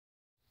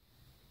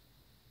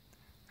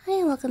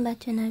welcome back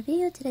to another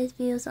video. Today's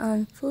video is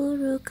on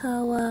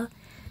Furukawa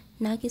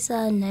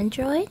Nagisa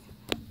Nendoroid.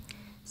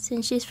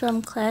 Since she's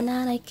from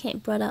Clannad, I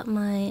brought out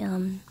my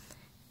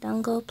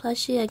dango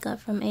plushie I got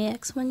from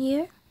AX one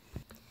year.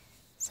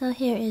 So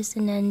here is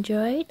the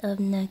Nendoroid of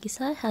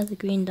Nagisa. It has a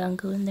green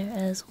dango in there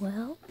as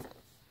well.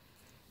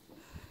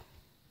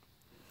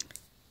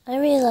 I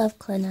really love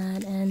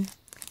Clannad, and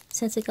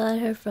since I got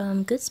her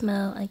from Good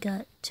Smile, I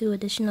got 2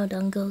 additional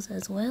dangos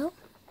as well.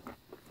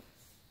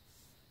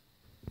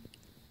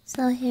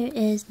 So here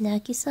is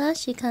Nagisa.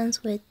 She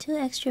comes with 2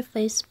 extra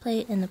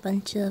faceplate and a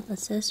bunch of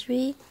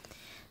accessory.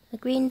 A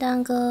green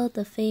dango,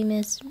 the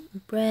famous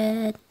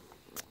bread,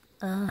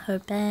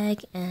 her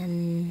bag,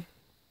 and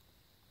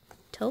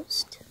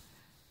toast.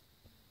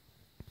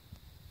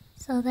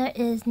 So there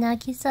is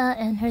Nagisa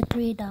and her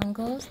 3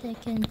 dangos. They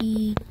can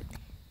be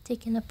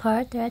taken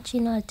apart. They're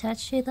actually not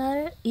attached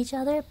to each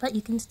other, but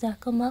you can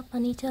stack them up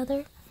on each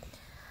other.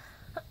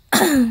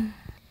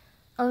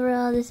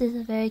 Overall, this is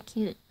a very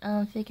cute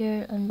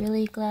figure. I'm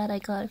really glad I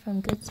got it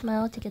from Good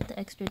Smile to get the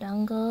extra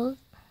dangos.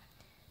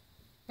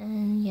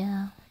 And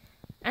yeah.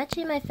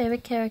 Actually, my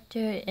favorite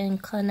character in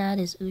Clannad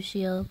is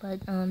Ushio,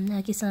 but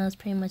Nagisa is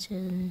pretty much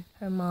in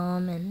her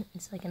mom, and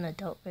it's like an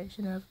adult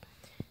version of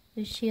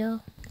Ushio.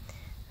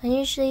 I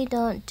usually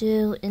don't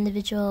do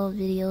individual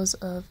videos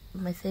of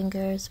my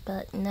fingers,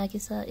 but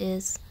Nagisa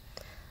is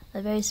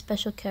a very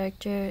special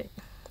character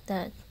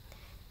that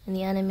in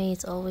the anime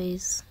is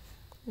always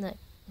like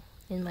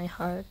in my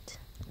heart.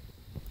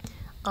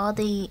 All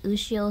the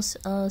Ushio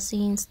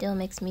scenes still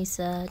makes me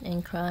sad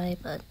and cry,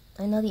 but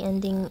I know the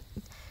ending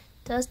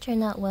does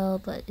turn out well,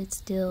 but it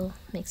still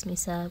makes me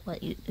sad what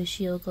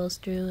Ushio goes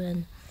through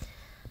and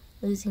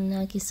losing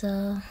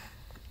Nagisa.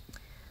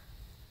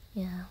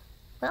 Yeah.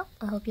 Well,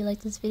 I hope you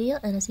liked this video,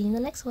 and I'll see you in the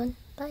next one.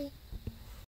 Bye!